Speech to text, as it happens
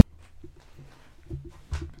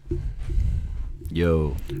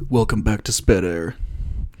Yo. Welcome back to Sped Air.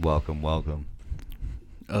 Welcome.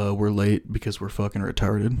 We're late because we're fucking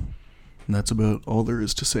retarded. And that's about all there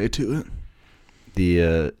is to say to it.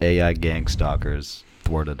 The AI gang stalkers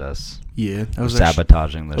thwarted us. Yeah. I was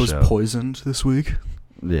sabotaging the show. I was poisoned this week.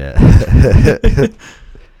 Yeah.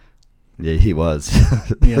 Yeah, he was.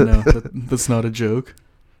 Yeah, no, that's not a joke.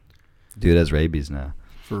 Dude has rabies now.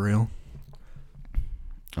 For real.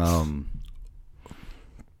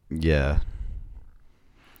 Yeah.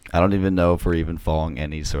 I don't even know if we're even following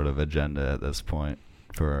any sort of agenda at this point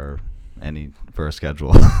for our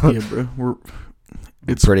schedule. Yeah, bro. We're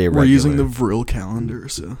pretty irregular. We're using the Vril calendar,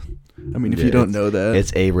 so I mean, if you don't know that,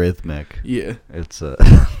 it's arrhythmic. Yeah. It's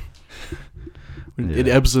it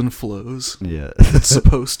ebbs and flows. Yeah. It's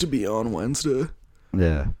supposed to be on Wednesday.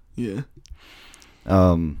 Yeah. Yeah.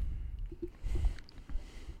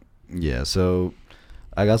 Yeah, so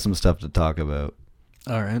I got some stuff to talk about.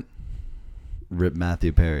 All right. Rip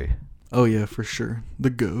Matthew Perry. Oh, yeah, for sure. The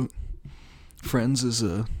GOAT. Friends is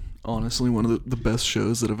honestly one of the best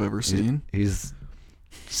shows that I've ever seen. He's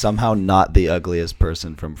somehow not the ugliest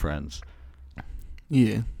person from Friends.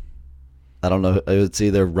 Yeah. I don't know. It's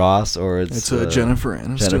either Ross or it's Jennifer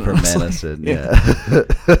Aniston. Jennifer Aniston,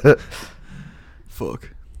 yeah.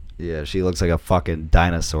 Fuck. Yeah, she looks like a fucking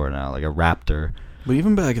dinosaur now, like a raptor. But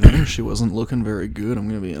even back then, she wasn't looking very good, I'm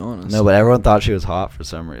going to be honest. No, but everyone thought she was hot for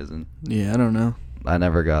some reason. Yeah, I don't know. I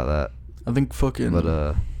never got that. I think fucking... But,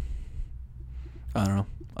 I don't know.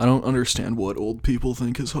 I don't understand what old people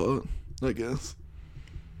think is hot, I guess.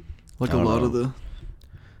 Like a lot of the...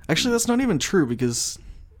 Actually, that's not even true, because...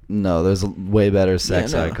 No, there's way better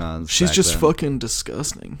sex icons. She's just fucking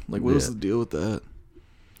disgusting. Like, what is the deal with that?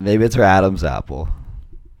 Maybe it's her Adam's apple.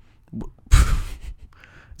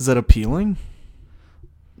 Is that appealing?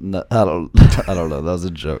 No, I don't know. That was a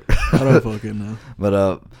joke. I don't fucking know.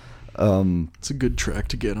 But it's a good track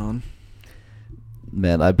to get on.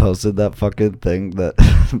 Man, I posted that fucking thing that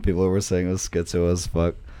people were saying was schizo as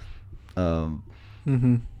fuck.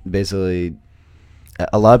 Basically,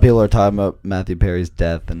 a lot of people are talking about Matthew Perry's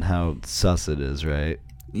death and how sus it is, right?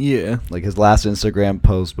 Yeah. Like his last Instagram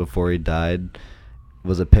post before he died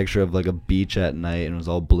was a picture of like a beach at night and it was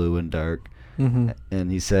all blue and dark.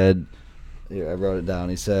 And he said, here, I wrote it down.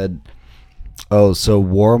 He said, "Oh, so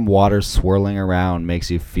warm water swirling around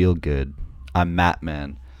makes you feel good. I'm Matt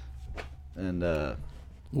Man." And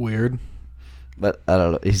weird. But I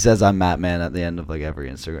don't know. He says I'm Matt Man at the end of like every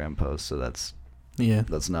Instagram post, so that's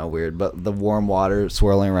not weird. But the warm water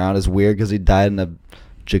swirling around is weird because he died in a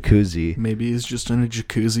jacuzzi. Maybe he's just in a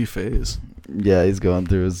jacuzzi phase. Yeah, he's going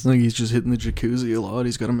through his... Like he's just hitting the jacuzzi a lot.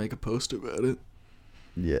 He's got to make a post about it.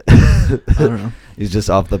 Yeah. I don't know. He's just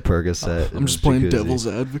off the Percocet. I'm just playing devil's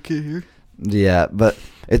advocate here. Yeah, but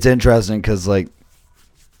it's interesting because, like,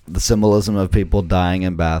 the symbolism of people dying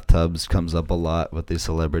in bathtubs comes up a lot with these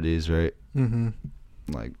celebrities, right?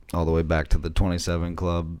 Like, all the way back to the 27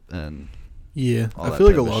 Club and... Yeah, I feel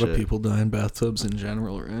like a lot of people die in bathtubs in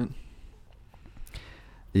general, right?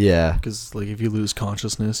 Yeah. Because, like, if you lose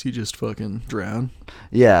consciousness, you just fucking drown.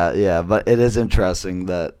 Yeah, but it is interesting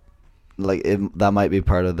that, like, that might be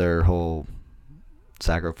part of their whole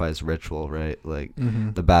sacrifice ritual, right? Like,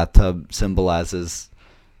 the bathtub symbolizes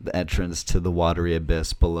the entrance to the watery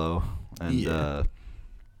abyss below. And,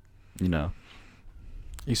 you know.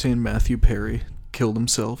 You saying Matthew Perry killed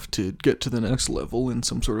himself to get to the next level in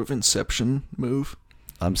some sort of Inception move?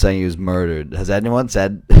 I'm saying he was murdered. Has anyone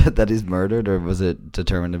said that he's murdered, or was it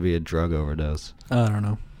determined to be a drug overdose? I don't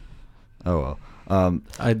know. Oh, well. I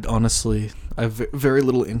have very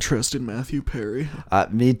little interest in Matthew Perry.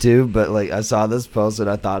 Me too, but like I saw this post and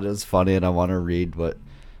I thought it was funny, and I want to read what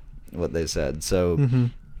they said. So,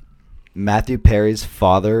 Matthew Perry's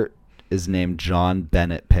father is named John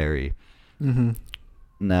Bennett Perry.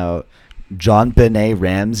 Now, John Benet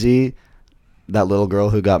Ramsey, that little girl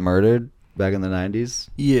who got murdered back in the 90s.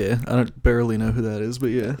 Yeah, I don't barely know who that is,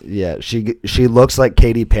 but yeah. Yeah, she looks like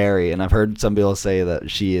Katy Perry, and I've heard some people say that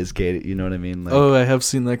she is Katy. You know what I mean? Like, I have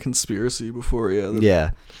seen that conspiracy before.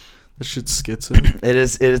 Yeah. That shit's schizo.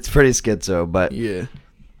 It's pretty schizo, but yeah.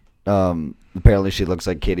 Apparently she looks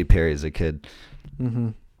like Katy Perry as a kid.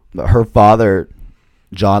 But her father,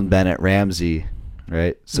 John Bennett Ramsey,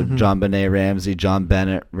 right? So John Benet Ramsey, John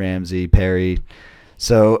Bennett Ramsey Perry.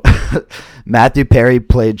 So Matthew Perry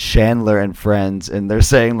played Chandler in Friends, and they're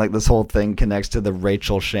saying like this whole thing connects to the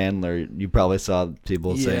Rachel Chandler. You probably saw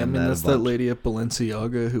people saying that. Yeah, I mean that's that lady at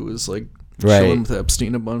Balenciaga who was like chilling with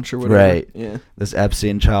Epstein a bunch or whatever. Right. Yeah. This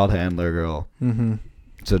Epstein child handler girl.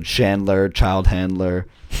 So Chandler, child handler.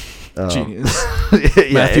 Genius.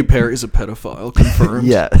 Matthew Perry's a pedophile, confirmed.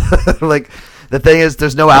 Yeah. Like the thing is,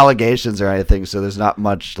 there's no allegations or anything, so there's not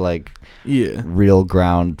much like real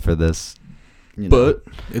ground for this. But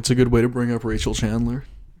it's a good way to bring up Rachel Chandler.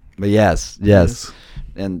 But yes.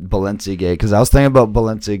 And Balenciaga, because I was thinking about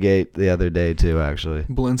Balenciaga the other day too, actually.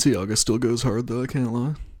 Balenciaga still goes hard though, I can't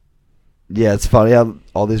lie. Yeah, it's funny how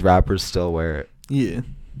all these rappers still wear it. Yeah.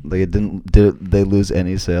 Like, did they lose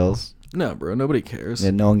any sales? No, bro, nobody cares.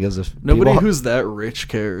 Yeah, no one gives a... Nobody who's that rich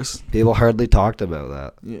cares. People hardly talked about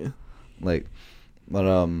that. Yeah. Like,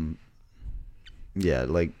 but, yeah,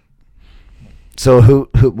 like... So, who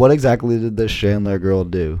what exactly did this Chandler girl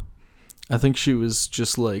do? I think she was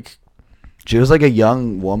just, like... She was, like, a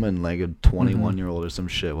young woman, like a 21-year-old or some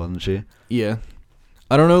shit, wasn't she? Yeah.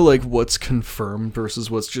 I don't know, like, what's confirmed versus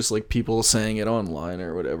what's just, like, people saying it online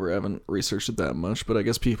or whatever. I haven't researched it that much, but I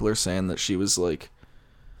guess people are saying that she was, like,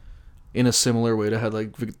 in a similar way to how,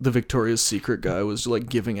 like, the Victoria's Secret guy was, like,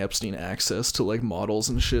 giving Epstein access to, like, models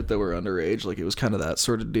and shit that were underage. Like, it was kind of that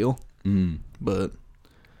sort of deal. But,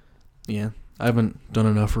 yeah, I haven't done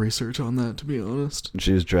enough research on that, to be honest.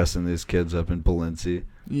 She was dressing these kids up in Balenci.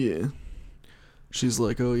 Yeah. She's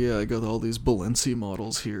like, oh, yeah, I got all these Balenci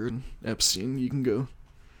models here, and Epstein, you can go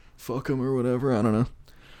fuck him or whatever. I don't know.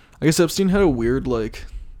 I guess Epstein had a weird, like,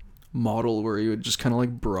 model where he would just kind of,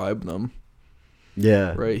 like, bribe them.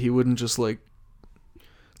 Yeah. Right? He wouldn't just, like,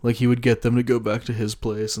 he would get them to go back to his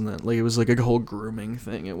place, and then, like, it was, like, a whole grooming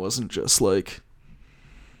thing. It wasn't just, like,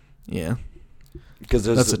 yeah. Because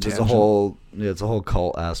there's a whole, it's a whole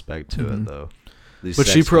cult aspect to it, though. But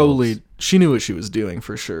she knew what she was doing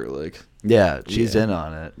for sure, like. Yeah, she's in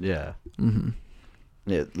on it, yeah.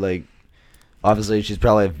 Yeah, like, obviously she's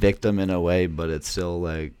probably a victim in a way, but it's still,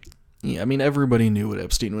 like... Yeah, I mean, everybody knew what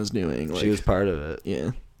Epstein was doing. Like, she was part of it.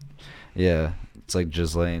 Yeah. Yeah, it's like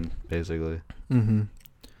Ghislaine, basically. But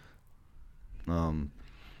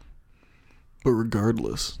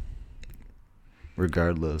regardless,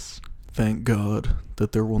 thank God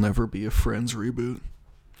that there will never be a Friends reboot.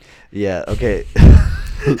 Yeah, okay.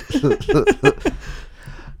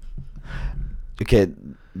 Okay,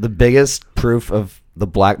 the biggest proof of the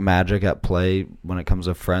black magic at play when it comes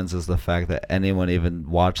to Friends is the fact that anyone even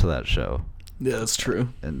watched that show. Yeah, that's true.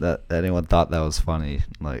 And that anyone thought that was funny.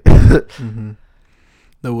 Like, that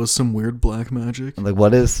was some weird black magic. Like,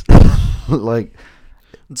 what is... like...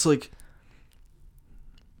 It's like...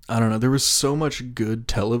 I don't know, there was so much good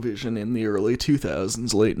television in the early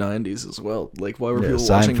 2000s, late 90s as well. Like, why were people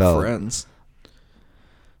watching Friends?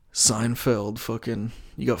 Seinfeld, fucking...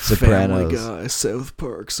 You got Sopranos. Family Guy, South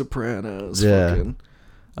Park, Sopranos, yeah. fucking...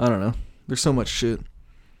 I don't know. There's so much shit.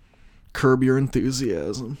 Curb Your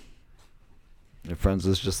Enthusiasm. Your Friends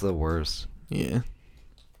is just the worst. Yeah.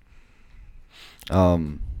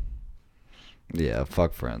 Yeah,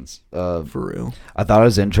 fuck Friends. For real. I thought it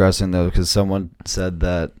was interesting, though, because someone said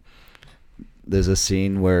that there's a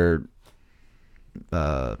scene where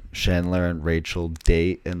Chandler and Rachel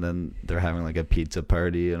date, and then they're having, like, a pizza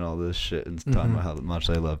party and all this shit, and talking about how much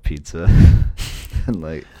they love pizza. And,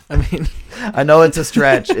 like... I mean... I know it's a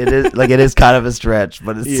stretch. It is kind of a stretch,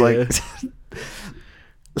 but it's, like...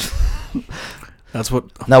 That's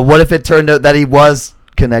what... Now, what if it turned out that he was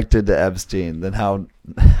connected to Epstein? Then how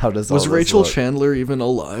does all was this Rachel look? Chandler even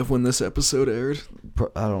alive when this episode aired?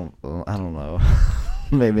 I don't know.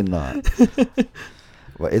 Maybe not.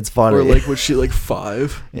 But it's funny. Or, like, was she, like,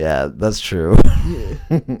 5? Yeah, that's true.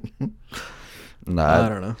 Yeah. No, I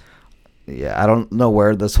don't know. Yeah, I don't know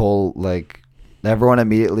where this whole, like, everyone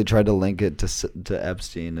immediately tried to link it to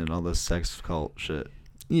Epstein and all this sex cult shit.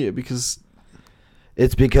 Yeah, because...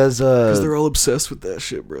 It's because they're all obsessed with that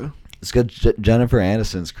shit, bro. It's because Jennifer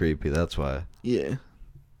Aniston's creepy, that's why. Yeah.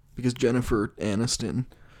 Because Jennifer Aniston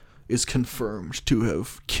is confirmed to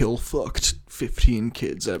have kill-fucked 15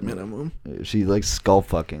 kids at minimum. She likes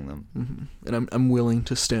skull-fucking them. And I'm willing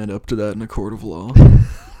to stand up to that in a court of law.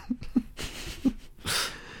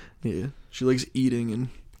 Yeah. She likes eating and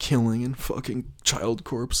killing and fucking child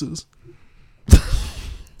corpses.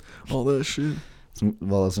 All that shit.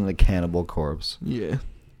 Well, isn't it Cannibal Corpse? Yeah.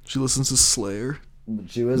 She listens to Slayer.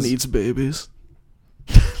 She was... And eats babies.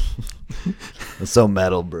 It's so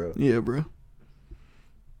metal, bro. Yeah, bro.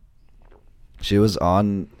 She was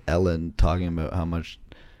on Ellen talking about how much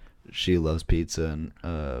she loves pizza and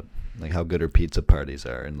like how good her pizza parties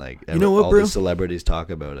are, and like you know what, all bro? these celebrities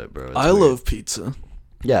talk about it, bro. It's I weird. love pizza.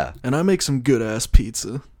 Yeah, and I make some good ass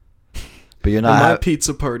pizza. But you're not. And my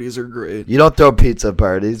pizza parties are great. You don't throw pizza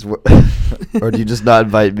parties, or do you just not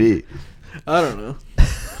invite me? I don't know.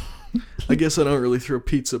 I guess I don't really throw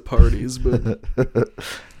pizza parties, but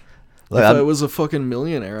Like, if I was a fucking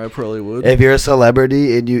millionaire, I probably would. If you're a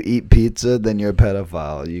celebrity and you eat pizza, then you're a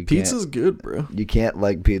pedophile. Pizza's good, bro. You can't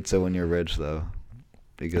like pizza when you're rich, though,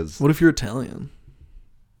 because what if you're Italian?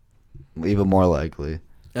 Even more likely.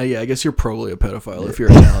 Yeah, I guess you're probably a pedophile if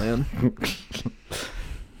you're Italian.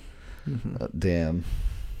 Damn.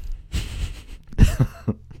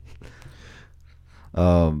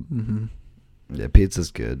 Yeah,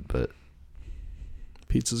 pizza's good, but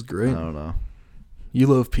pizza's great. I don't know. You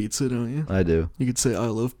love pizza, don't you? I do. You could say I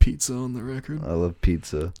love pizza on the record. I love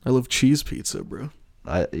pizza. I love cheese pizza, bro.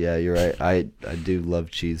 Yeah, you're right. I do love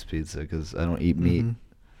cheese pizza because I don't eat meat.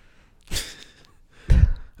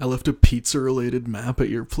 I left a pizza-related map at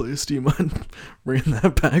your place. Do you mind bringing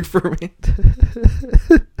that back for me?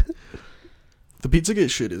 The Pizzagate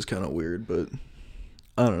shit is kind of weird, but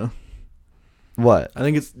I don't know. What? I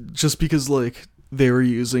think it's just because, like, they were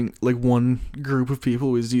using, like, one group of people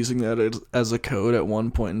was using that as a code at one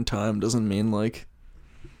point in time doesn't mean, like,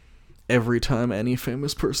 every time any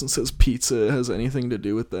famous person says pizza it has anything to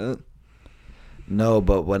do with that. No,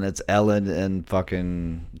 but when it's Ellen and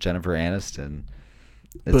fucking Jennifer Aniston,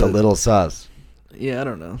 it's a little sus. Yeah, I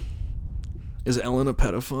don't know. Is Ellen a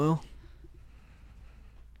pedophile?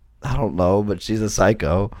 I don't know, but she's a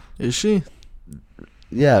psycho. Is she?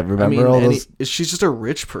 Yeah, remember all those? She's just a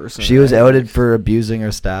rich person. She was outed for abusing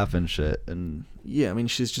her staff and shit. And yeah, I mean,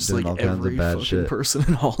 she's just doing like all kinds every of bad fucking shit. person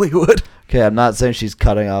in Hollywood. Okay, I'm not saying she's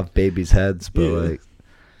cutting off babies' heads, but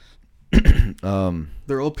like,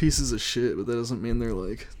 they're all pieces of shit, but that doesn't mean they're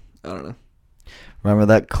like, I don't know. Remember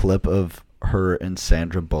that clip of her and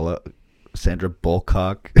Mandra Bullock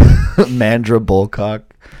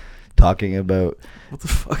talking about what the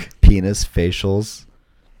fuck penis facials?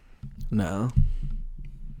 No.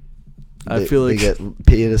 I feel like,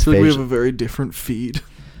 penis we have a very different feed.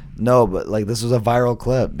 No, but like this was a viral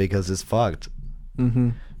clip because it's fucked.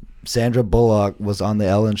 Sandra Bullock was on the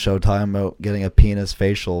Ellen show talking about getting a penis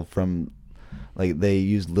facial from, like, they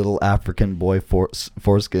use little African boy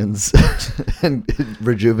foreskins and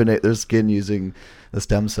rejuvenate their skin using the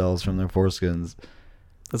stem cells from their foreskins.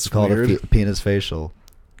 That's called weird. a penis facial.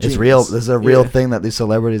 Genius. It's real. This is a real thing that these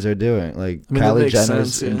celebrities are doing. Like, I mean, Kylie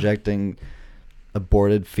Jenner's sense, yeah. injecting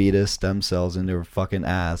aborted fetus stem cells into her fucking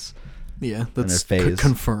ass. Yeah, that's her face.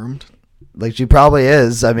 Confirmed. Like, she probably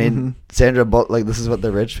is. I mean, Sandra Bullock, like, this is what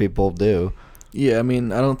the rich people do. Yeah, I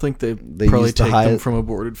mean, I don't think they probably used to take hide them from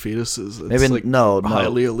aborted fetuses. It's maybe like no,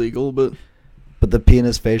 highly illegal, but the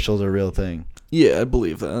penis facial's a real thing. yeah, I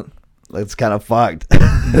believe that. Like, it's kind of fucked.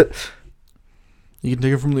 You can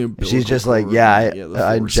take it from the umbilical She's just like, cord yeah, and,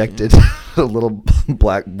 I injected a little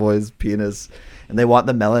black boy's penis, and they want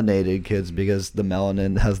the melanated kids because the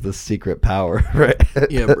melanin has the secret power, right?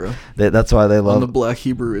 Yeah, bro. That's why they love on the Black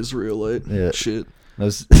Hebrew Israelite shit.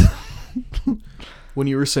 When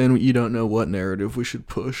you were saying you don't know what narrative we should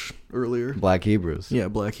push earlier, Black Hebrews. Yeah,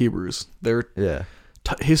 Black Hebrews.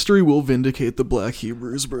 History will vindicate the Black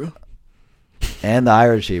Hebrews, bro. And the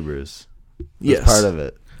Irish Hebrews. Yes, part of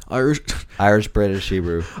it. Irish British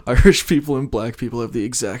Hebrew. Irish people and black people have the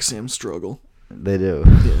exact same struggle. They do.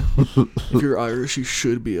 Yeah. If you're Irish, you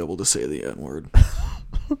should be able to say the N-word.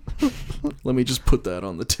 Let me just put that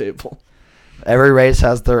on the table. Every race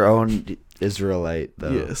has their own Israelite,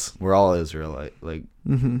 though. Yes. We're all Israelite. Like,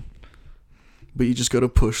 But you just gotta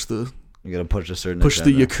push the... You gotta push a certain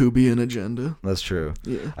agenda. The Yakubian agenda. That's true.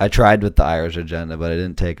 Yeah. I tried with the Irish agenda, but it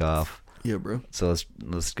didn't take off. Yeah, bro. So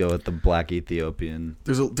let's go with the Black Ethiopian.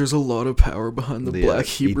 There's a lot of power behind the Black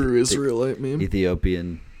Hebrew Israelite meme.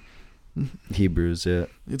 Ethiopian Hebrews, yeah.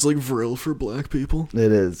 It's like Vril for black people.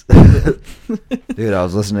 It is. Dude, I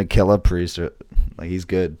was listening to Killah Priest. Like, he's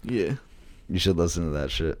good. Yeah. You should listen to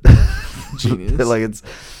that shit. Genius. Like,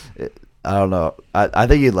 I don't know. I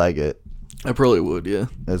think you'd like it. I probably would, yeah.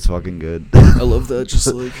 It's fucking good. I love that,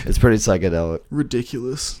 just like... It's pretty psychedelic.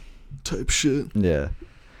 Ridiculous type shit. Yeah.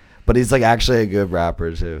 But he's, like, actually a good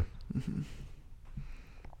rapper, too.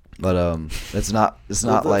 But, it's not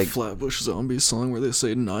like... Flatbush Zombies song where they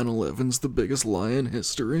say 9/11's the biggest lie in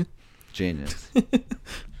history. Genius. Do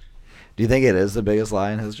you think it is the biggest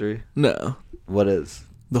lie in history? No. What is?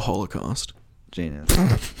 The Holocaust. Genius.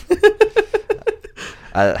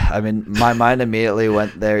 I mean, my mind immediately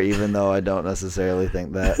went there, even though I don't necessarily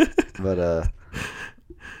think that. But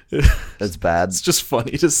it's bad. It's just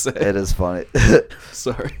funny to say. It is funny.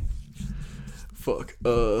 Sorry. Fuck.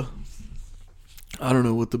 I don't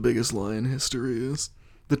know what the biggest lie in history is.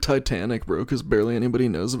 The Titanic, bro, because barely anybody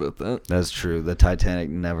knows about that. That's true. The Titanic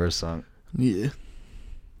never sunk. Yeah.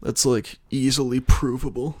 That's, like, easily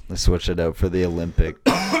provable. They switched it out for the Olympic.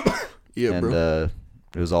 Yeah, and, bro.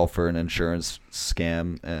 It was all for an insurance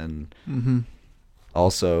scam, and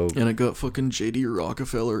also... And it got fucking J.D.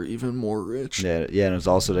 Rockefeller even more rich. Yeah, and it was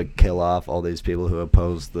also to kill off all these people who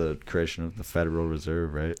opposed the creation of the Federal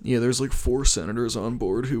Reserve, right? Yeah, there's like 4 senators on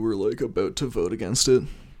board who were like about to vote against it.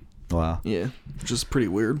 Wow. Yeah, which is pretty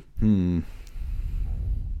weird.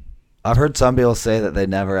 I've heard some people say that they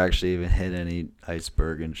never actually even hit any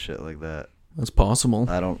iceberg and shit like that. That's possible.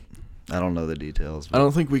 I don't know the details. I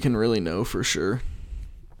don't think we can really know for sure.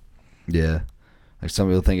 Yeah. Like, some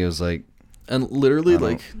people think it was like... And literally,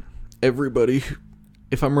 like, everybody,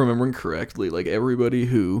 if I'm remembering correctly, like, everybody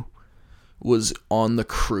who was on the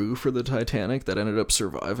crew for the Titanic that ended up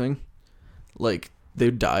surviving, like, they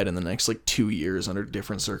died in the next, like, 2 years under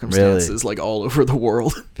different circumstances, like, all over the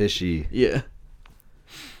world. Fishy. Yeah.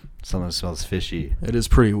 Something smells fishy. It is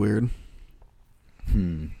pretty weird.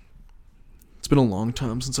 It's been a long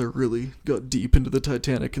time since I really got deep into the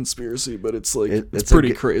Titanic conspiracy, but it's like, it's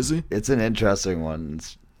pretty crazy. It's an interesting one.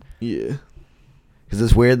 Yeah. Because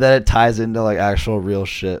it's weird that it ties into, like, actual real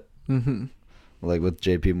shit. Mm-hmm. Like with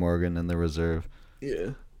J.P. Morgan and the Reserve.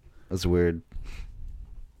 Yeah. That's weird.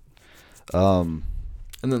 And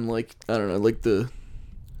then, like, I don't know, like the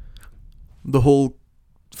whole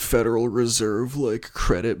Federal Reserve, like,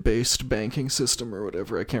 credit-based banking system or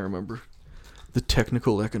whatever. I can't remember the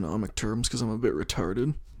technical economic terms because I'm a bit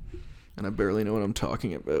retarded and I barely know what I'm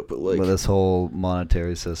talking about. But, like, this whole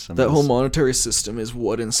monetary system. That whole monetary system is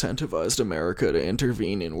what incentivized America to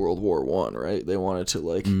intervene in World War I, right? They wanted to,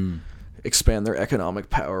 like, expand their economic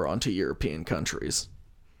power onto European countries.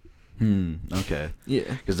 Okay.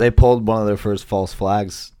 Yeah. Because they pulled one of their first false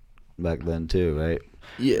flags back then, too, right?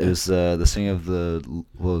 Yeah. It was the thing of the,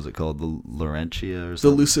 what was it called? The Laurentia or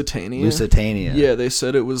something? The Lusitania? Lusitania. Yeah, they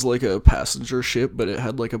said it was like a passenger ship, but it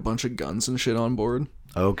had like a bunch of guns and shit on board.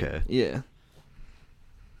 Okay. Yeah.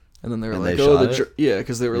 And then they were And like, they oh, shot it? yeah,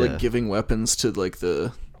 because they were like giving weapons to like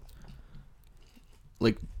the,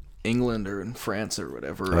 like, England or in France or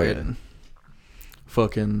whatever, right? Yeah. And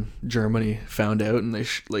fucking Germany found out and they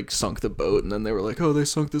like sunk the boat, and then they were like, oh, they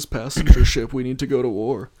sunk this passenger ship, we need to go to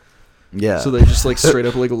war. Yeah. So they just like straight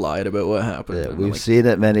up like lied about what happened. Yeah, and we've like, seen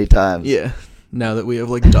it many times. Yeah. Now that we have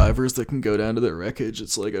like divers that can go down to the wreckage,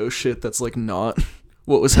 it's like, oh shit, that's like not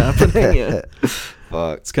what was happening. Yeah.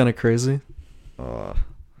 Fuck. It's kind of crazy.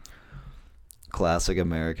 Classic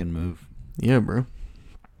American move. Yeah, bro.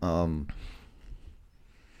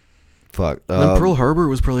 Fuck. And Pearl Harbor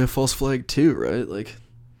was probably a false flag too, right? Like.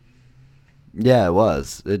 Yeah, it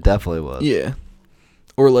was. It definitely was. Yeah.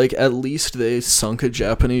 Or like at least they sunk a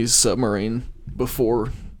Japanese submarine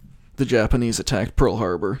before the Japanese attacked Pearl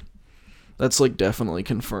Harbor. That's like definitely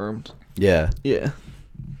confirmed. Yeah. Yeah.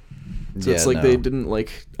 So it's like they didn't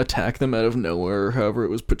like attack them out of nowhere or however it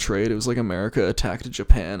was portrayed. It was like America attacked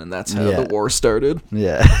Japan and that's how the war started.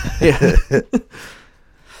 Yeah. Yeah.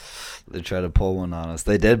 They tried to pull one on us.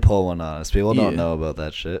 They did pull one on us. People don't know about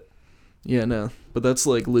that shit. Yeah, no. But that's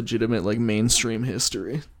like legitimate like mainstream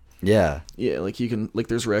history. Yeah. Yeah, like you can like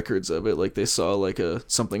there's records of it. Like they saw like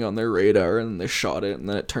something on their radar and they shot it and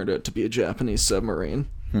then it turned out to be a Japanese submarine.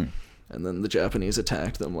 And then the Japanese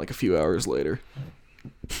attacked them like a few hours later.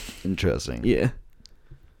 Interesting. Yeah.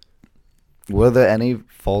 Were there any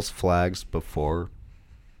false flags before?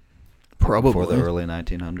 Probably. Before the early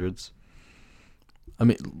 1900s? I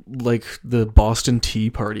mean, like the Boston Tea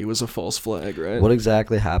Party was a false flag, right? What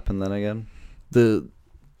exactly happened then again?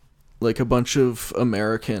 Like a bunch of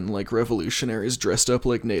American like revolutionaries dressed up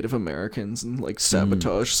like Native Americans and like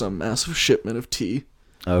sabotage some massive shipment of tea.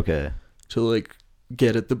 Okay. To like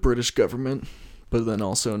get at the British government, but then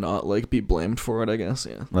also not like be blamed for it, I guess.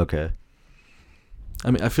 Yeah. Okay. I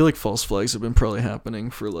mean, I feel like false flags have been probably happening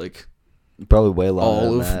for like probably way longer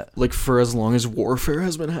than that. Like for as long as warfare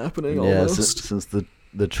has been happening. Yeah, almost since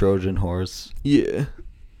the Trojan horse. Yeah.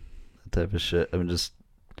 That type of shit. I mean, just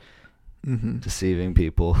deceiving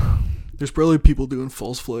people. There's probably people doing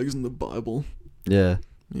false flags in the Bible. Yeah.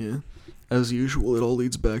 Yeah. As usual, it all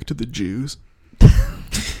leads back to the Jews.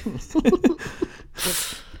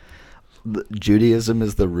 Judaism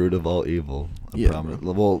is the root of all evil.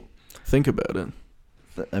 Well, think about it.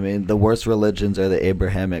 I mean, the worst religions are the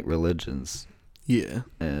Abrahamic religions. Yeah.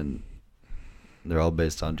 And they're all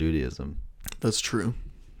based on Judaism. That's true.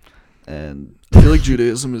 And I feel like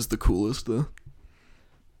Judaism is the coolest, though.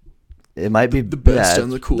 It might be the best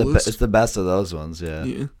and the coolest. It's the best of those ones, yeah.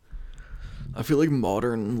 Yeah. I feel like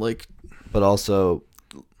modern, like... But also...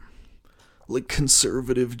 Like,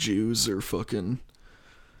 conservative Jews are fucking...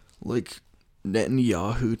 Like,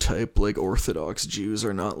 Netanyahu type, like, Orthodox Jews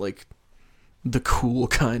are not, like, the cool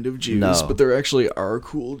kind of Jews. But there actually are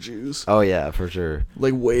cool Jews. Oh, yeah, for sure.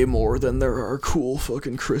 Like, way more than there are cool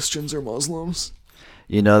fucking Christians or Muslims.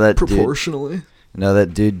 You know that proportionally. You know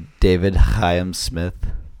that dude David Chaim Smith?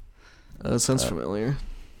 That sounds familiar.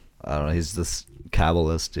 I don't know. He's this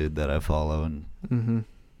Kabbalist dude that I follow, and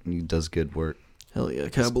he does good work. Hell yeah,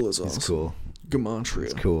 Kabbalah is awesome. It's cool. Gematria.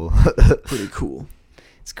 It's cool. Pretty cool.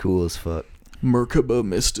 It's cool as fuck. Merkaba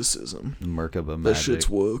mysticism. Merkaba magic. That shit's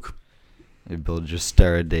woke. You build your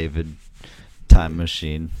Star of David time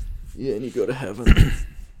machine. Yeah, and you go to heaven.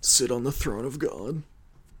 Sit on the throne of God.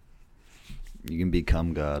 You can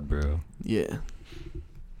become God, bro. Yeah.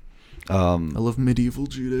 I love medieval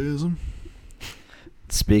Judaism.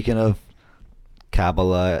 Speaking of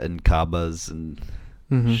Kabbalah and Kabbas and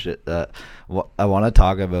shit, I want to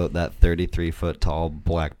talk about that 33-foot tall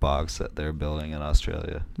black box that they're building in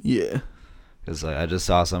Australia. Yeah. Because I just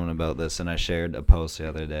saw something about this, and I shared a post the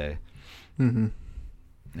other day. And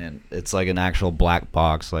it's like an actual black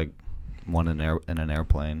box, like one in an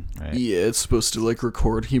airplane, right? Yeah, it's supposed to like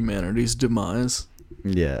record humanity's demise.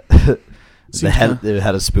 Yeah. It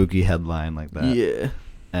had a spooky headline like that. Yeah.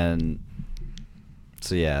 And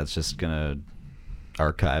so yeah, it's just gonna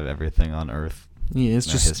archive everything on Earth. Yeah, it's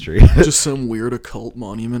just history. Just some weird occult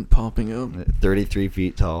monument popping up. 33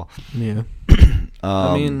 feet tall. Yeah.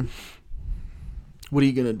 I mean, what are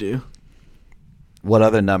you gonna do? What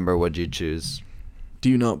other number would you choose? Do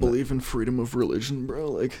you not believe in freedom of religion,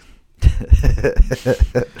 bro? Like,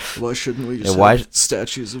 why shouldn't we just have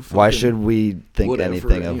statues of? Why should we think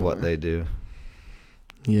anything anywhere? of what they do?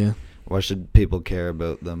 Yeah. Why should people care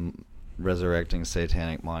about them resurrecting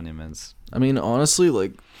satanic monuments? I mean, honestly,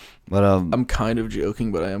 like, but I'm kind of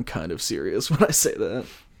joking, but I am kind of serious when I say that.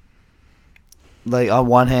 Like, on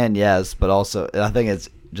one hand, yes, but also I think it's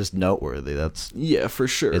just noteworthy. Yeah, for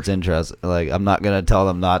sure. It's interesting. Like, I'm not gonna tell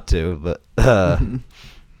them not to, but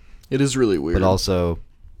it is really weird.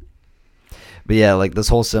 But yeah, like this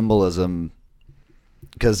whole symbolism,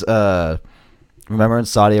 because remember in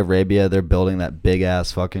Saudi Arabia they're building that big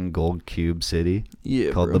ass fucking gold cube city,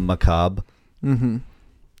 called the Macabre. And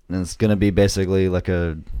it's gonna be basically like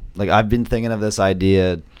I've been thinking of this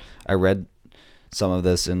idea. I read some of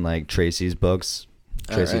this in like Tracy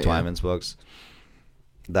Twyman's books.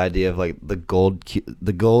 The idea of like the gold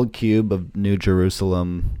cube of New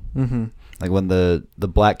Jerusalem. Like when the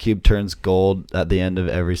black cube turns gold at the end of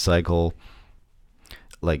every cycle.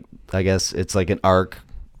 Like, I guess it's like an arc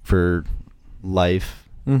for life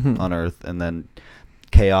on Earth, and then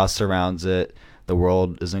chaos surrounds it. The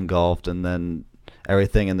world is engulfed, and then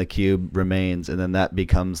everything in the cube remains, and then that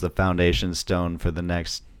becomes the foundation stone for the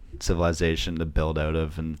next civilization to build out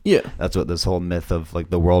of. And that's what this whole myth of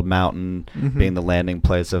like the world mountain being the landing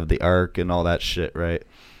place of the ark and all that shit, right?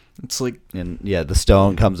 It's like, and yeah, the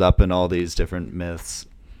stone comes up in all these different myths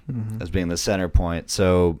as being the center point.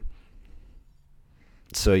 So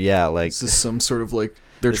yeah, like, is this some sort of like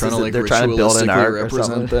they're trying to build an ark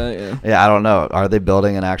represent that? Yeah, I don't know. Are they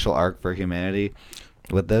building an actual ark for humanity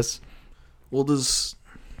with this? Well, because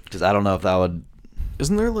I don't know if that would.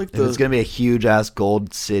 Isn't there like it's gonna be a huge ass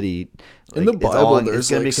gold city in the Bible? There's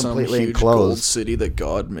gonna be some completely huge enclosed gold city that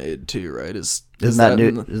God made too, right? Isn't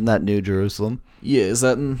that New Jerusalem? Yeah, is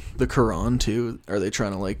that in the Quran too? Are they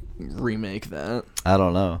trying to like remake that? I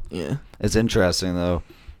don't know. Yeah, it's interesting though.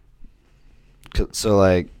 So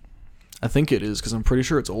like, I think it is because I'm pretty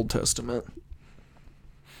sure it's Old Testament.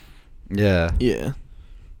 Yeah. Yeah.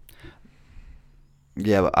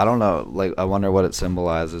 Yeah, but I don't know. Like, I wonder what it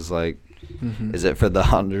symbolizes. Like, is it for the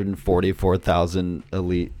 144,000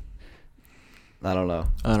 elite? I don't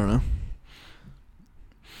know.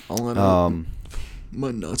 I'll let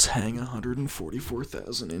my nuts hang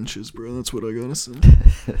 144,000 inches, bro. That's what I gotta say.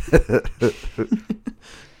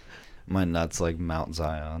 My nuts like Mount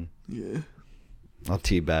Zion. Yeah. I'll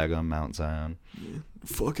teabag on Mount Zion. Yeah.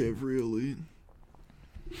 Fuck every elite.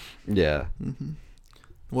 Yeah.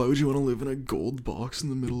 Why would you want to live in a gold box in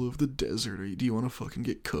the middle of the desert? Do you want to fucking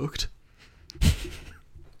get cooked?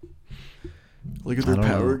 Like if their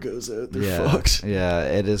power goes out, they're fucked. Yeah,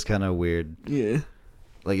 it is kind of weird. Yeah.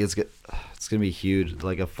 Like it's gonna be huge,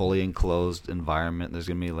 like a fully enclosed environment. There's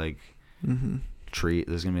gonna be like there's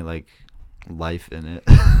gonna be like life in it.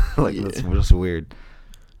 Like that's just weird.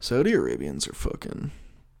 Saudi Arabians are fucking,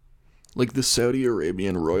 like, the Saudi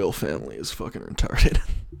Arabian royal family is fucking retarded.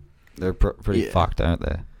 They're pretty fucked, aren't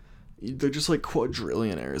they? They're just like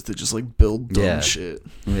quadrillionaires. They just like build dumb shit.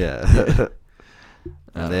 Yeah.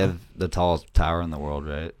 And they have the tallest tower in the world,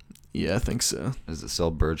 right? Yeah, I think so. Is it still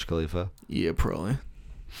Burj Khalifa? Yeah, probably.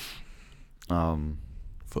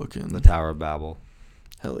 Fucking the Tower of Babel.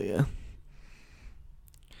 Hell yeah.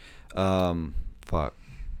 Fuck.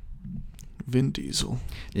 Vin Diesel.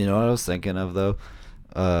 You know what I was thinking of though?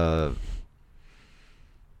 I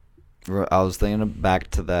was thinking back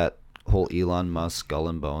to that whole Elon Musk skull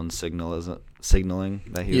and bones signaling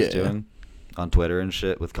that he was doing on Twitter and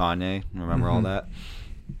shit with Kanye. Remember all that?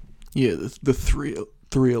 Yeah, the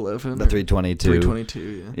 311. The 322.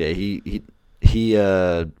 322, yeah. Yeah, he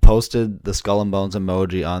posted the skull and bones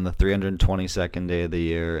emoji on the 322nd day of the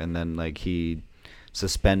year, and then like he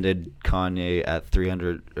suspended Kanye at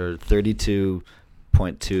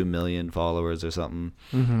 32.2 million followers or something.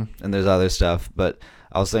 Mm-hmm. And there's other stuff, but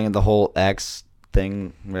I was thinking the whole X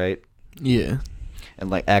thing, right? Yeah. And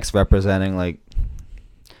like X representing like,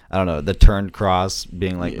 I don't know, the turned cross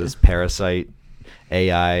being like this parasite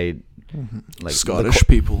AI. Like Scottish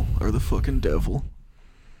people are the fucking devil.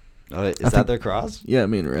 Oh, is that their cross? Yeah, I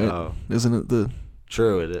mean, right? Oh. Isn't it the...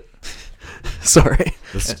 True, it is. Sorry.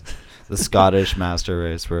 The Scottish master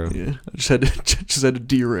race, bro. Yeah, I just had to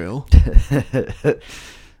derail.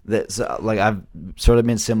 So, like, I've sort of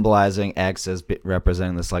been symbolizing X as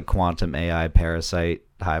representing this like quantum AI parasite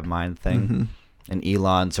hive mind thing, Mm-hmm. and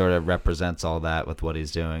Elon sort of represents all that with what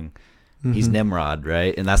he's doing. Mm-hmm. He's Nimrod,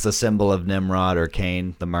 right? And that's the symbol of Nimrod or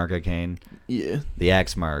Cain, the mark of Cain. Yeah. The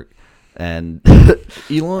X mark. And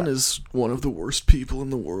Elon is one of the worst people in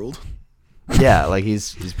the world. Yeah, like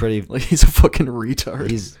he's pretty like he's a fucking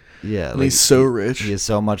retard. He's like, he's so rich. He has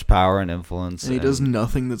so much power and influence, and he does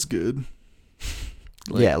nothing that's good.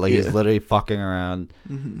 He's literally fucking around,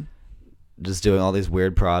 just doing all these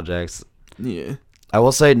weird projects. Yeah, I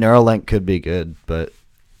will say Neuralink could be good, but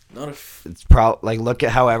it's like look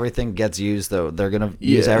at how everything gets used though. They're gonna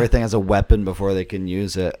use everything as a weapon before they can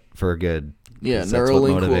use it for good. Yeah,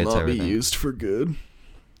 Neuralink will not be used for good.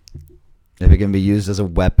 If it can be used as a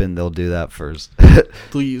weapon, they'll do that first.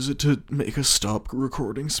 They'll use it to make us stop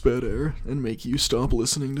recording sped air and make you stop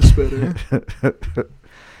listening to sped air.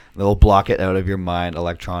 They'll block it out of your mind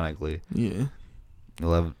electronically. Yeah.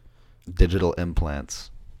 They'll have digital implants.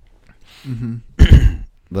 Mm-hmm.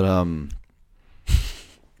 But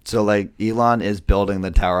so like Elon is building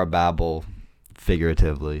the Tower of Babel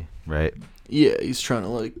figuratively, right? Yeah, he's trying to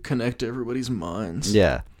like connect everybody's minds.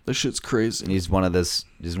 Yeah. That shit's crazy. And he's one of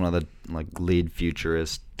the like lead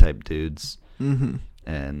futurist type dudes. Mm-hmm.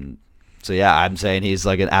 And so yeah, I'm saying he's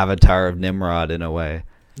like an avatar of Nimrod in a way.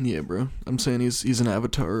 Yeah, bro. I'm saying he's an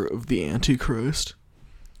avatar of the Antichrist.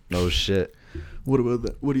 No shit. What about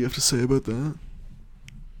that? What do you have to say about that?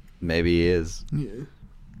 Maybe he is. Yeah.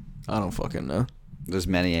 I don't fucking know. There's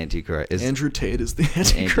many Antichrists. Andrew Tate is the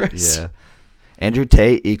Antichrist. Yeah. Andrew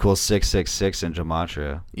Tate equals 666 in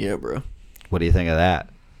gematria. Yeah, bro. What do you think of that?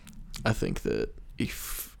 I think that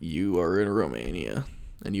if you are in Romania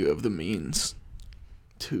and you have the means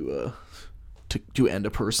to end a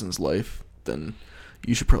person's life, then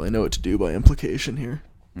you should probably know what to do by implication here.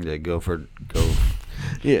 Yeah, go for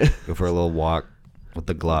yeah. Go for a little walk with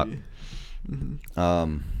the Glock. Yeah.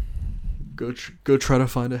 Mm-hmm. Go try to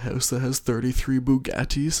find a house that has 33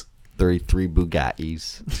 Bugattis. 33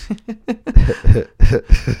 Bugattis.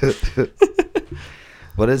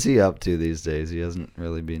 What is he up to these days? He hasn't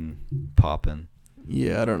really been popping.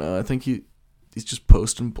 Yeah, I don't know. I think he's just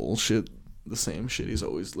posting bullshit, the same shit he's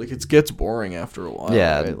always like. It gets boring after a while.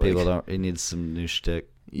 Yeah, right? people don't. He needs some new shtick.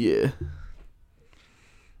 Yeah,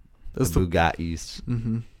 that's the Bugattis.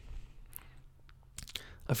 Mm-hmm.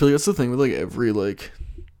 I feel like that's the thing with like every like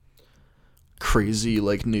crazy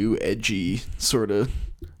like new edgy sort of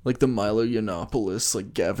like the Milo Yiannopoulos,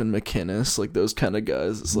 like Gavin McInnes, like those kind of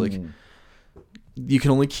guys. It's like you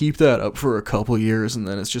can only keep that up for a couple years and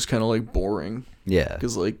then it's just kind of like boring. Yeah,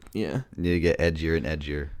 because like you need to get edgier and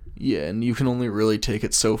edgier. Yeah, and you can only really take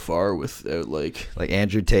it so far without like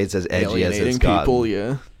Andrew Tate's as edgy as it's gotten. People.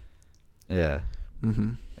 Yeah.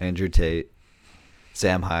 Mm-hmm. Andrew Tate,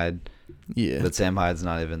 Sam Hyde. Yeah, but Sam Hyde's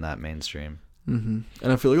not even that mainstream. Mm-hmm.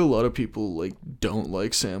 And I feel like a lot of people like don't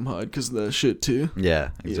like Sam Hyde because of that shit too. Yeah,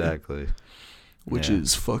 exactly. Which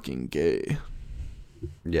is fucking gay.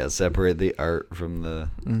 Yeah, separate the art from the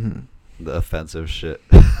offensive shit.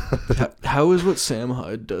 How is what Sam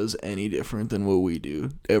Hyde does any different than what we do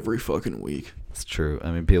every fucking week? It's true.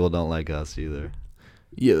 I mean, people don't like us either.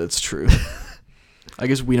 Yeah, that's true. I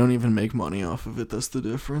guess we don't even make money off of it. That's the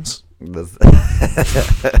difference.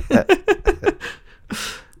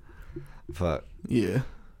 Fuck. Yeah.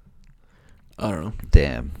 I don't know.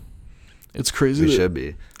 Damn. It's crazy. We should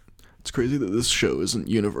be. It's crazy that this show isn't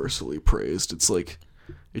universally praised. It's like,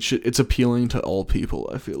 it's appealing to all people,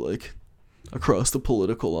 I feel like, across the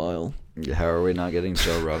political aisle. How are we not getting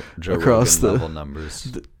Joe across Rogan level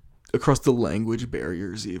numbers? Across the language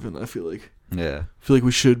barriers, even, I feel like. Yeah. I feel like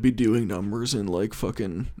we should be doing numbers in, like,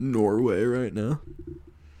 fucking Norway right now.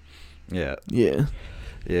 Yeah. Yeah.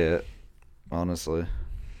 Yeah. Honestly.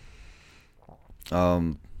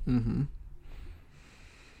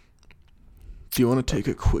 Do you want to take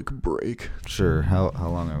a quick break? Sure. How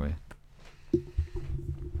long are we?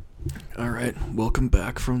 All right, welcome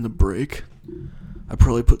back from the break. I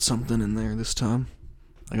probably put something in there this time.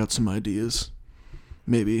 I got some ideas.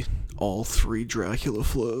 Maybe all 3 Dracula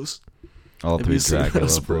flows. All Have 3 you seen Dracula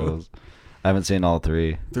those, bro? flows. I haven't seen all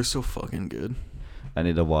 3. They're so fucking good. I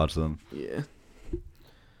need to watch them. Yeah.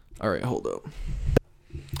 All right, hold up.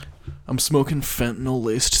 I'm smoking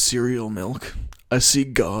fentanyl-laced cereal milk. I see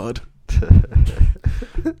God.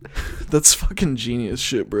 That's fucking genius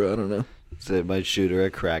shit, bro. I don't know. So it might shoot her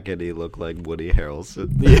a crack and he look like Woody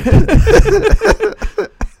Harrelson. Yeah.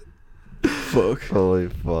 Fuck. Holy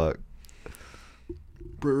fuck.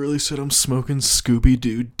 Bro really said I'm smoking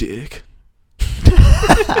Scooby-Doo dick.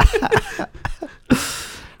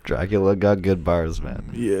 Dracula got good bars,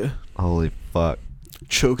 man. Yeah. Holy fuck.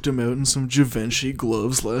 Choked him out in some Givenchy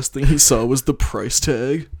gloves. Last thing he saw was the price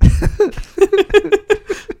tag.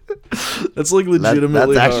 That's like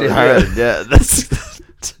legitimately that's actually hard. Yeah, that's...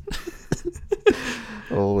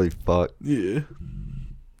 Holy fuck. Yeah.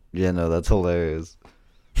 Yeah, no, that's hilarious.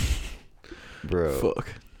 Bro.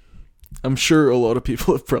 Fuck. I'm sure a lot of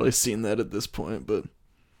people have probably seen that at this point, but...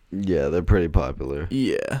 Yeah, they're pretty popular.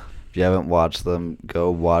 Yeah. If you haven't watched them, go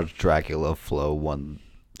watch Dracula Flow 1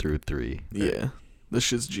 through 3. Yeah. This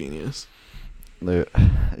shit's genius.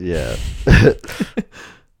 Yeah.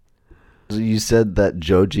 So you said that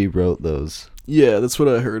Joji wrote those. Yeah, that's what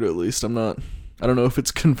I heard at least. I don't know if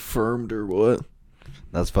it's confirmed or what.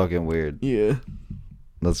 That's fucking weird. Yeah.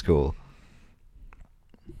 That's cool.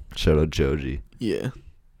 Shout out Joji. Yeah.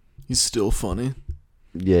 He's still funny.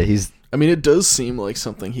 Yeah, I mean, it does seem like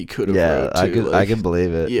something he could have wrote too. I can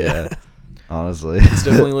believe it. Yeah. Honestly. It's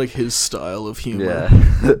definitely like his style of humor.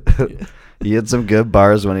 Yeah. Yeah. He had some good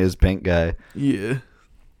bars when he was Pink Guy. Yeah.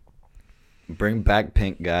 Bring back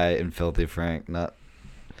Pink Guy and Filthy Frank, not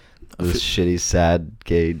this shitty, sad,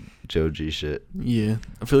 gay Joji shit. Yeah.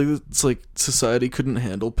 I feel like it's like society couldn't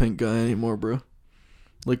handle Pink Guy anymore, bro.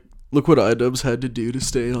 Like, look what iDubbbz had to do to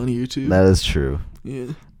stay on YouTube. That is true. Yeah.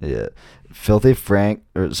 Yeah. Filthy Frank,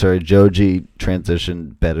 Joji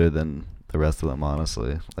transitioned better than the rest of them,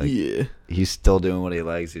 honestly. Like, yeah. He's still doing what he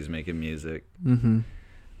likes. He's making music. Mm-hmm.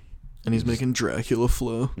 And he's making Dracula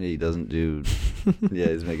Flow. He doesn't do... Yeah,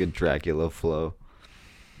 he's making Dracula Flow.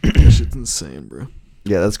 That shit's insane, bro.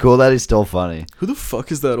 Yeah, that's cool that he's still funny. Who the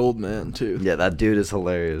fuck is that old man, too? Yeah, that dude is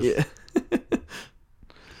hilarious. Yeah.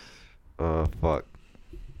 Oh, fuck.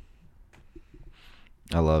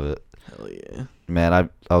 I love it. Hell yeah. Man,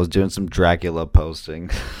 I was doing some Dracula posting.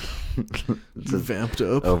 Vamped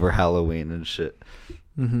up. Over Halloween and shit.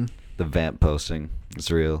 Mm-hmm. The vamp posting. It's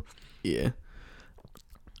real. Yeah.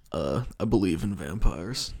 I believe in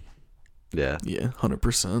vampires. Yeah. Yeah,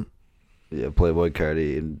 100%. Yeah, Playboy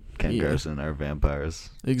Cardi and Ken Carson are vampires.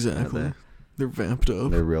 Exactly. They're vamped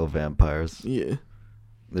up. They're real vampires. Yeah.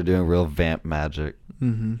 They're doing real vamp magic.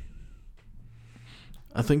 Mm-hmm.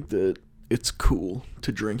 I think that it's cool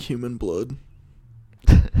to drink human blood.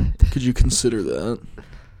 Could you consider that?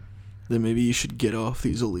 That maybe you should get off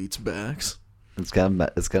these elites' backs. It's kind of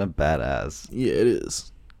badass. Yeah, it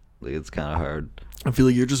is. Like, it's kind of hard. I feel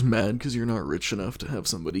like you're just mad because you're not rich enough to have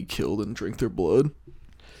somebody killed and drink their blood.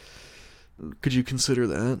 Could you consider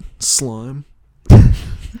that? Slime?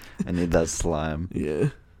 I need that slime. Yeah.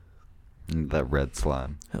 I need that red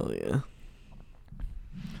slime. Hell yeah.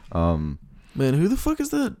 Man, who the fuck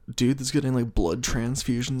is that dude that's getting like blood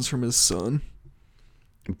transfusions from his son?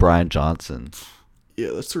 Brian Johnson.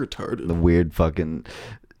 Yeah, that's retarded. The weird fucking...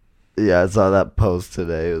 Yeah, I saw that post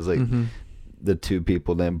today. It was like the 2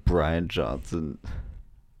 people named Brian Johnson.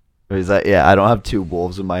 Or he's like, yeah, I don't have 2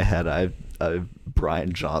 wolves in my head. I have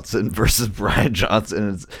Brian Johnson versus Brian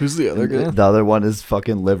Johnson. Who's the other guy? The other one is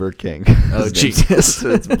fucking Liver King. Oh, Jesus.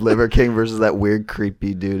 So it's Liver King versus that weird,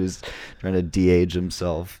 creepy dude who's trying to de-age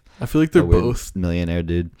himself. I feel like they're both... millionaire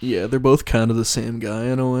dude. Yeah, they're both kind of the same guy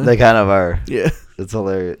in a way. They kind of are. Yeah. It's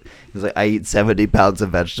hilarious. He's like, I eat 70 pounds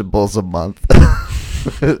of vegetables a month.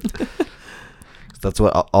 That's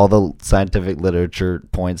what all the scientific literature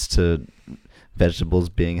points to, vegetables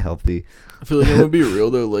being healthy. I feel like I'm gonna be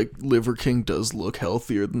real though, like Liver King does look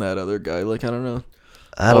healthier than that other guy. Like, I don't know.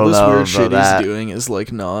 All this weird shit he's doing is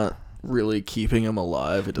like not really keeping him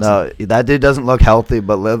alive. It doesn't... No, that dude doesn't look healthy,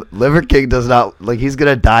 but Liver King does not. Like, he's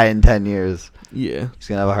gonna die in 10 years. Yeah. He's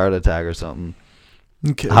gonna have a heart attack or something.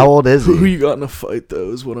 Okay. How old is he? Who you got in a fight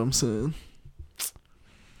though is what I'm saying.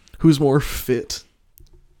 Who's more fit?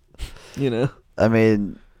 You know? I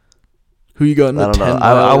mean, who you got in a 10 mile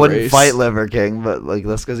I wouldn't race? fight Liver King, but like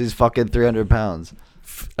that's because he's fucking 300 pounds.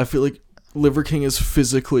 I feel like Liver King is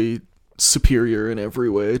physically superior in every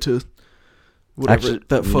way to Whatever, Actually,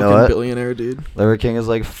 that you know fucking what? billionaire dude. Liver King is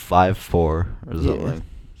like 5'4" or something. Yeah.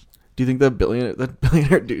 Do you think that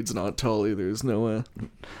billionaire dude's not tall either? There's no way.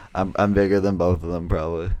 I'm bigger than both of them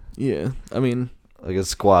probably. Yeah, I mean, Like a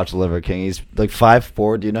Squatch Liver King. He's like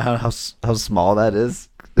 5'4". Do you know how small that is?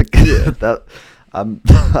 Yeah. That I'm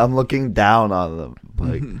looking down on them.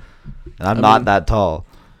 Like, and I'm I not mean, that tall.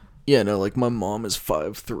 yeah, no, like my mom is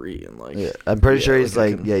 5'3" and like Yeah, I'm pretty sure he's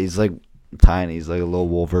like he's like tiny. He's like a little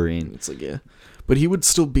Wolverine. It's like, yeah, but he would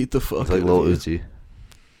still beat the fuck He's like out little of you. Uzi.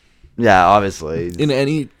 Yeah, obviously. In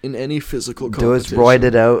any physical Dude's competition.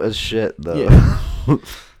 roided out as shit though. Yeah.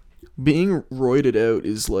 Being roided out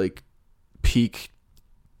is like peak.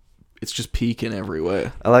 It's just peak in every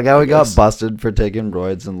way. I like how he got guess. busted for taking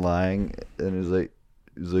roids and lying, and he's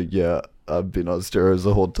like, yeah, I've been on steroids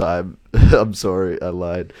the whole time. I'm sorry, I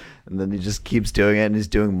lied. And then he just keeps doing it, and he's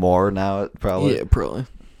doing more now. Probably. Yeah, probably.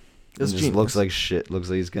 It just looks like shit. Looks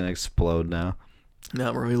like he's gonna explode now.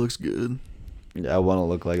 Nah, bro, he looks good. Yeah, I want to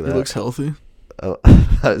look like that. He looks healthy. I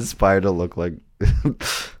aspire to look like.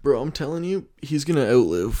 Bro, I'm telling you, he's gonna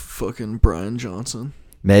outlive fucking Brian Johnson.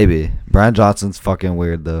 Maybe Brian Johnson's fucking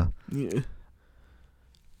weird though. Yeah.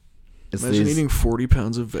 It's Imagine eating 40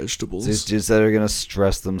 pounds of vegetables. These dudes that are gonna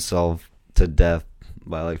stress themselves to death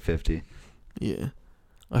by like 50. Yeah.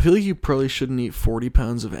 I feel like you probably shouldn't eat 40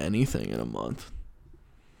 pounds of anything in a month.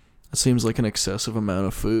 That seems like an excessive amount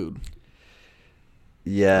of food.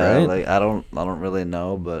 Yeah, Right? like I don't really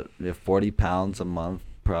know, but if 40 pounds a month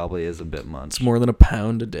probably is a bit much. It's more than a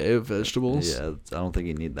pound a day of vegetables. Yeah, I don't think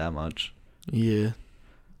you need that much. Yeah.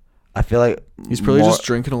 I feel like He's probably just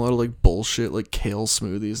drinking a lot of like bullshit, like kale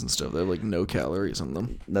smoothies and stuff that have like no calories in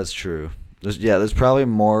them. That's true. There's probably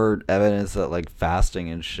more evidence that like fasting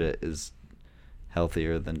and shit is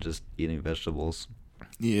healthier than just eating vegetables.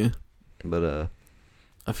 Yeah. But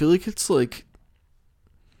I feel like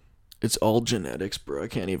it's all genetics, bro. I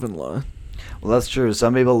can't even lie. well, that's true.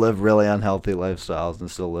 Some people live really unhealthy lifestyles and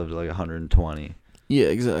still live to like 120. Yeah,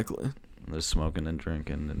 exactly. They're smoking and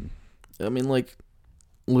drinking and I mean, like,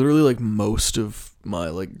 literally, like, most of my,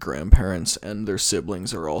 like, grandparents and their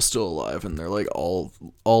siblings are all still alive, and they're, like, all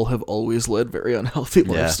have always led very unhealthy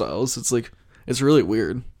Yeah. lifestyles. It's, like, it's really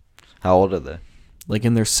weird. How old are they? Like,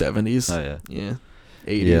 in their 70s. Oh yeah. Yeah.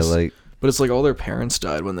 80s. Yeah, like But it's, like, all their parents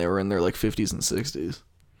died when they were in their, like, 50s and 60s.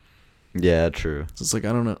 yeah, true. So it's, like, I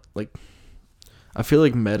don't know, like, I feel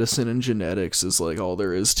like medicine and genetics is, like, all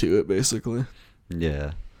there is to it, basically.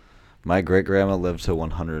 Yeah. My great grandma lived to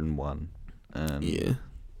 101, and Yeah.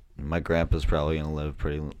 my grandpa's probably gonna live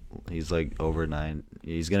he's like over 9.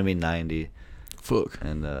 He's gonna be 90, Fuck.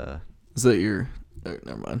 and Is that your... Oh,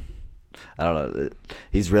 never mind. I don't know.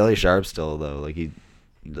 He's really sharp still though. Like he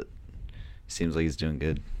seems like he's doing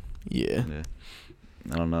good. Yeah. Yeah.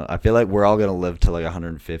 I don't know. I feel like we're all gonna live to like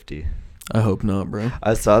 150. I hope not, bro.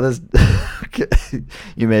 I saw this.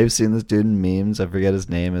 You may have seen this dude in memes. I forget his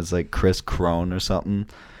name. It's like Chris Crone or something.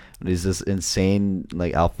 But he's this insane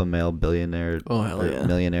like alpha male billionaire. Oh, hell yeah.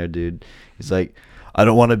 Millionaire dude. He's like, I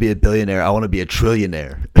don't want to be a billionaire. I want to be a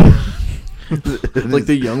trillionaire. Like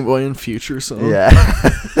the young boy in Future song. Yeah.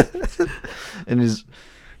 And he's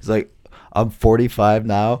like, I'm 45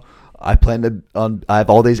 now. I have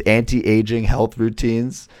all these anti-aging health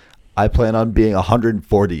routines. I plan on being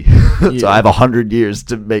 140. So I have 100 years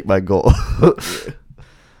to make my goal. Yeah.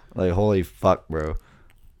 Like, holy fuck, bro.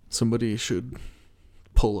 Somebody should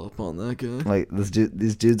pull up on that guy. Like,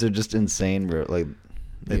 these dudes are just insane, bro. Like,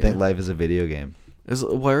 they think life is a video game. I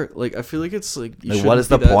feel like it's like you Like, shouldn't what is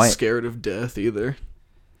be the that point? scared of death either.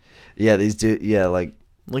 Yeah, these dudes, yeah, like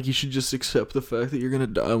you should just accept the fact that you're gonna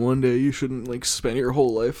die one day. You shouldn't like spend your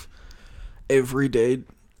whole life, every day,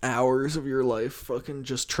 hours of your life, fucking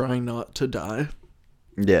just trying not to die.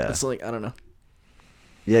 yeah. It's like, I don't know.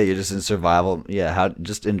 Yeah, you're just in survival. Yeah,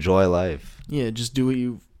 just enjoy life. Yeah, just do what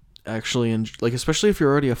you actually like, especially if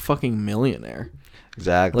you're already a fucking millionaire.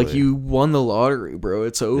 Exactly. Like, you won the lottery, bro.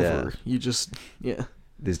 It's over. Yeah. You just, yeah.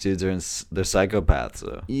 These dudes are they're psychopaths,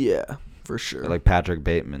 though. Yeah, for sure. They're like Patrick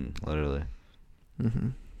Bateman, literally. Mm-hmm.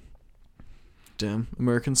 Damn,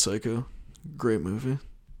 American Psycho, great movie.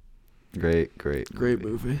 Great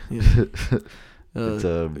Movie. Yeah. It's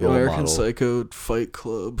a role American model. Psycho, Fight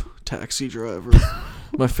Club, Taxi Driver.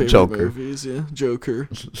 My favorite Joker. movies. Yeah, Joker.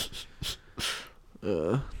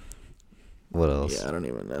 What else? Yeah, I don't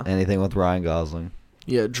even know. Anything with Ryan Gosling?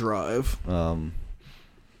 Yeah, Drive and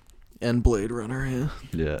Blade Runner. Yeah.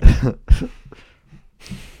 Yeah.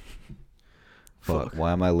 Fuck.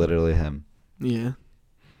 Why am I literally him? Yeah.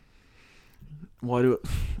 Why do it?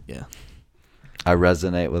 Yeah. I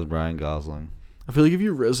resonate with Ryan Gosling. I feel like if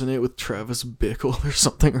you resonate with Travis Bickle, there's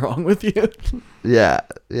something wrong with you. Yeah,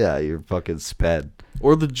 you're fucking sped.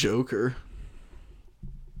 Or the Joker.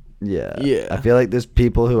 Yeah. Yeah. I feel like there's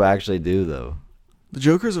people who actually do, though. The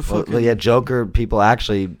Joker's a fucking... Well, yeah, Joker, people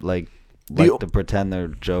actually, like to pretend they're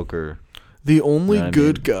Joker. The only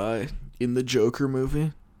good guy in the Joker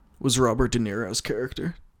movie was Robert De Niro's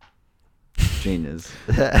character. Genius.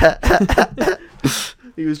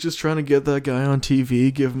 He was just trying to get that guy on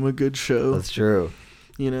TV, give him a good show. That's true.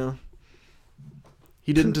 You know?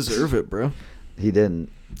 He didn't deserve it, bro. He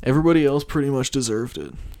didn't. Everybody else pretty much deserved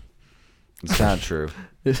it. It's not true.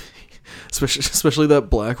 Especially that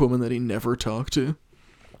black woman that he never talked to.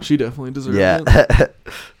 She definitely deserved it. Yeah.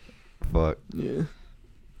 Fuck. Yeah.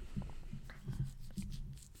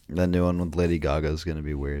 That new one with Lady Gaga is going to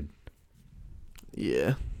be weird.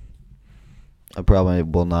 Yeah. I probably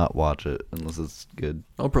will not watch it unless it's good.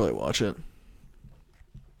 I'll probably watch it.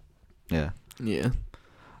 Yeah. Yeah.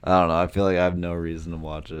 I don't know. I feel like I have no reason to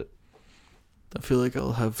watch it. I feel like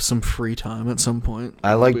I'll have some free time at some point.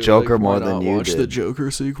 I like Joker more than you watch did. the Joker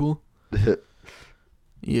sequel.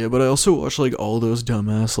 Yeah, but I also watch like all those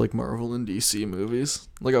dumbass like Marvel and DC movies.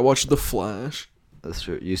 Like I watched The Flash. That's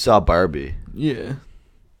true. You saw Barbie. Yeah.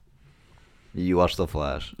 You watched The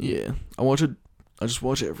Flash. Yeah. I just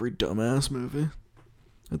watch every dumbass movie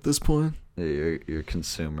at this point. Yeah, you're a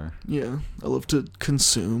consumer. Yeah. I love to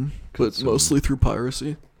consume. But mostly through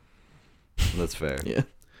piracy. That's fair. Yeah.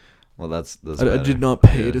 Well, that's I did not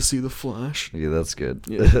pay to see The Flash. Yeah, that's good.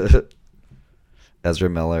 Yeah.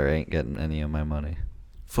 Ezra Miller ain't getting any of my money.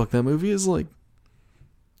 Fuck, that movie is like...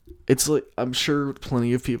 It's like, I'm sure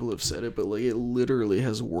plenty of people have said it, but like it literally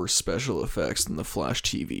has worse special effects than the Flash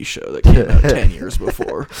TV show that came out 10 years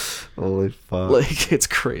before. Holy fuck. Like, it's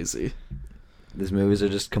crazy. These movies are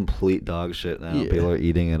just complete dog shit now. Yeah. People are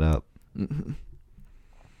eating it up. Mm-hmm.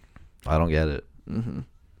 I don't get it. Mm-hmm.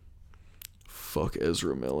 Fuck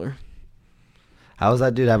Ezra Miller. How does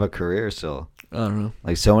that dude have a career still? I don't know.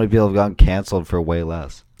 Like, so many people have gotten canceled for way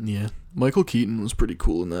less. Yeah. Michael Keaton was pretty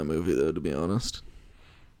cool in that movie, though, to be honest.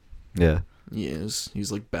 Yeah. Yeah,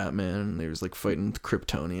 he's like Batman, and they was like fighting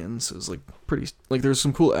Kryptonians. It was like pretty, like there's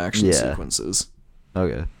some cool action sequences.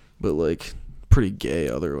 Okay. But like pretty gay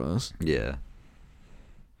otherwise. Yeah.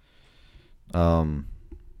 Yeah,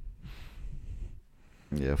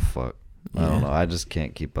 fuck. Yeah. I don't know. I just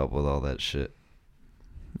can't keep up with all that shit.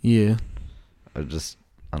 Yeah. I don't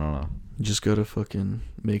know. You just gotta fucking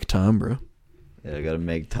make time, bro. Yeah, I gotta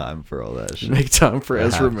make time for all that shit. Make time for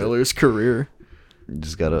Ezra Miller's career. You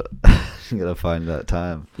just gotta find that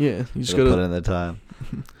time. Yeah, you just gotta gotta put in the time.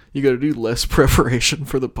 You gotta do less preparation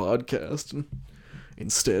for the podcast and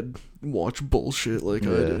instead watch bullshit like I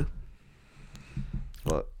do.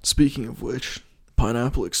 What? Speaking of which,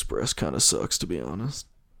 Pineapple Express kind of sucks, to be honest.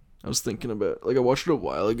 I was thinking about, like, I watched it a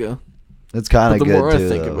while ago. It's kind of good, the more too, I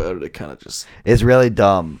think though. about it, it kind of just... It's really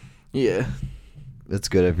dumb. Yeah. It's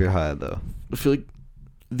good if you're high, though. I feel like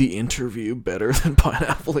The Interview better than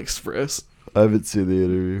Pineapple Express. I haven't seen The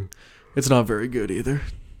Interview. It's not very good either.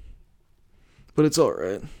 But it's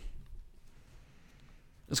alright.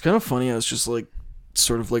 It's kind of funny how it's just, like,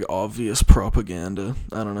 sort of, like, obvious propaganda.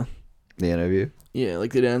 I don't know. The Interview? Yeah,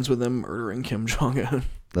 like, it ends with them murdering Kim Jong-un.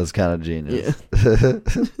 That's kind of genius. Yeah.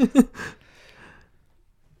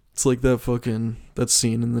 It's like that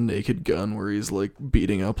scene in The Naked Gun where he's like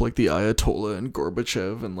beating up like the Ayatollah and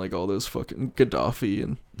Gorbachev and like all those fucking Gaddafi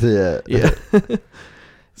and Yeah. it's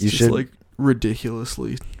You just should, like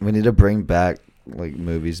ridiculously. We need to bring back like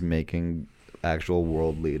movies making actual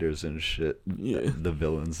world leaders and shit. Yeah. The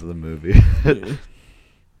villains of the movie. Yeah.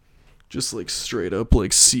 Just like straight up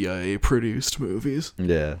like CIA produced movies.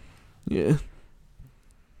 Yeah. Yeah.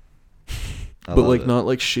 But like not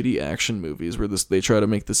like shitty action movies where they try to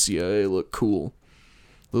make the CIA look cool.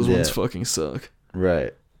 Those ones fucking suck.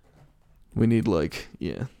 Right. We need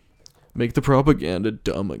make the propaganda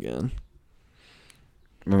dumb again.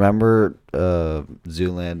 Remember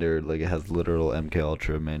Zoolander, like it has literal MK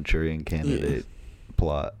Ultra Manchurian Candidate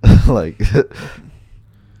plot. Like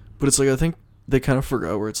But it's like I think they kind of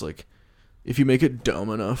forgot where it's like if you make it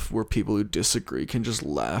dumb enough where people who disagree can just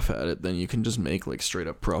laugh at it, then you can just make like straight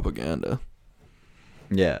up propaganda.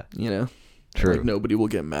 Yeah. You know? True. Like nobody will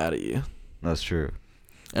get mad at you. That's true.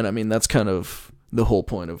 And I mean that's kind of the whole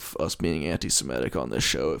point of us being anti-Semitic on this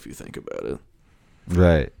show if you think about it.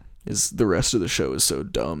 Right. Is the rest of the show is so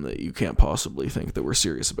dumb that you can't possibly think that we're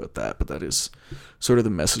serious about that, but that is sort of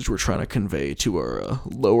the message we're trying to convey to our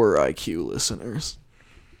lower IQ listeners.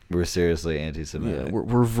 We're seriously anti-Semitic. Yeah,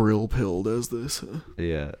 we're real pilled as this.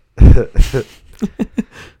 Yeah.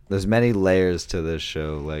 There's many layers to this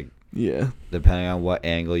show, like yeah, depending on what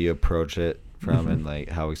angle you approach it from and like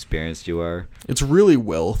how experienced you are. It's really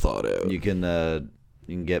well thought out. You can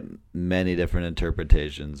get many different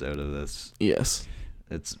interpretations out of this. Yes.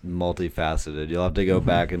 It's multifaceted. You'll have to go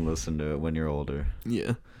back and listen to it when you're older.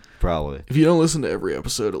 Yeah. Probably. If you don't listen to every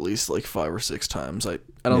episode at least like 5 or 6 times, I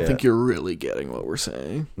don't think you're really getting what we're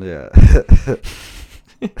saying. Yeah.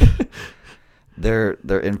 They're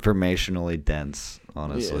informationally dense,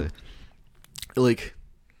 honestly. Yeah. Like,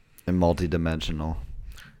 and multidimensional.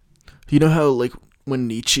 You know how like when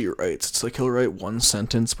Nietzsche writes, it's like he'll write one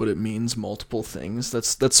sentence but it means multiple things.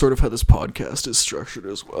 That's sort of how this podcast is structured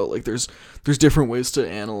as well. Like there's different ways to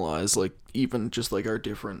analyze like even just like our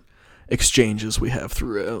different exchanges we have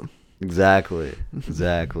throughout. Exactly.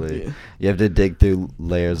 Yeah. You have to dig through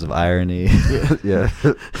layers of irony. Yeah.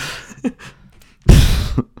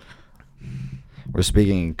 We're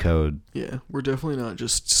speaking in code. Yeah, we're definitely not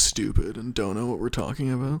just stupid and don't know what we're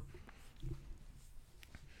talking about.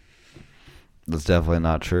 That's definitely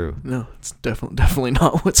not true. No, it's definitely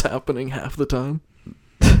not what's happening half the time.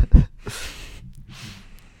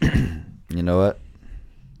 You know what?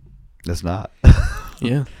 It's not.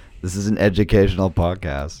 Yeah. This is an educational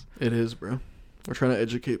podcast. It is, bro. We're trying to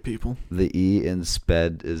educate people. The E in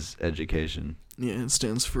SPED is education. Yeah, it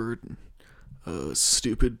stands for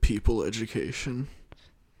stupid people education.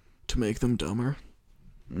 To make them dumber.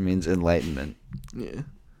 It means enlightenment. Yeah.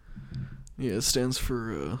 Yeah, it stands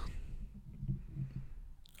for,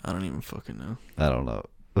 I don't even fucking know. I don't know.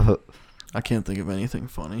 I can't think of anything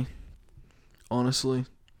funny. Honestly.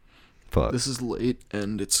 Fuck. This is late,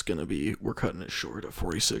 and we're cutting it short at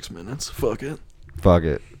 46 minutes. Fuck it. Fuck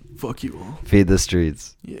it. Fuck you all. Feed the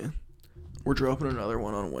streets. Yeah. We're dropping another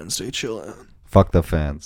one on Wednesday. Chill out. Fuck the fans.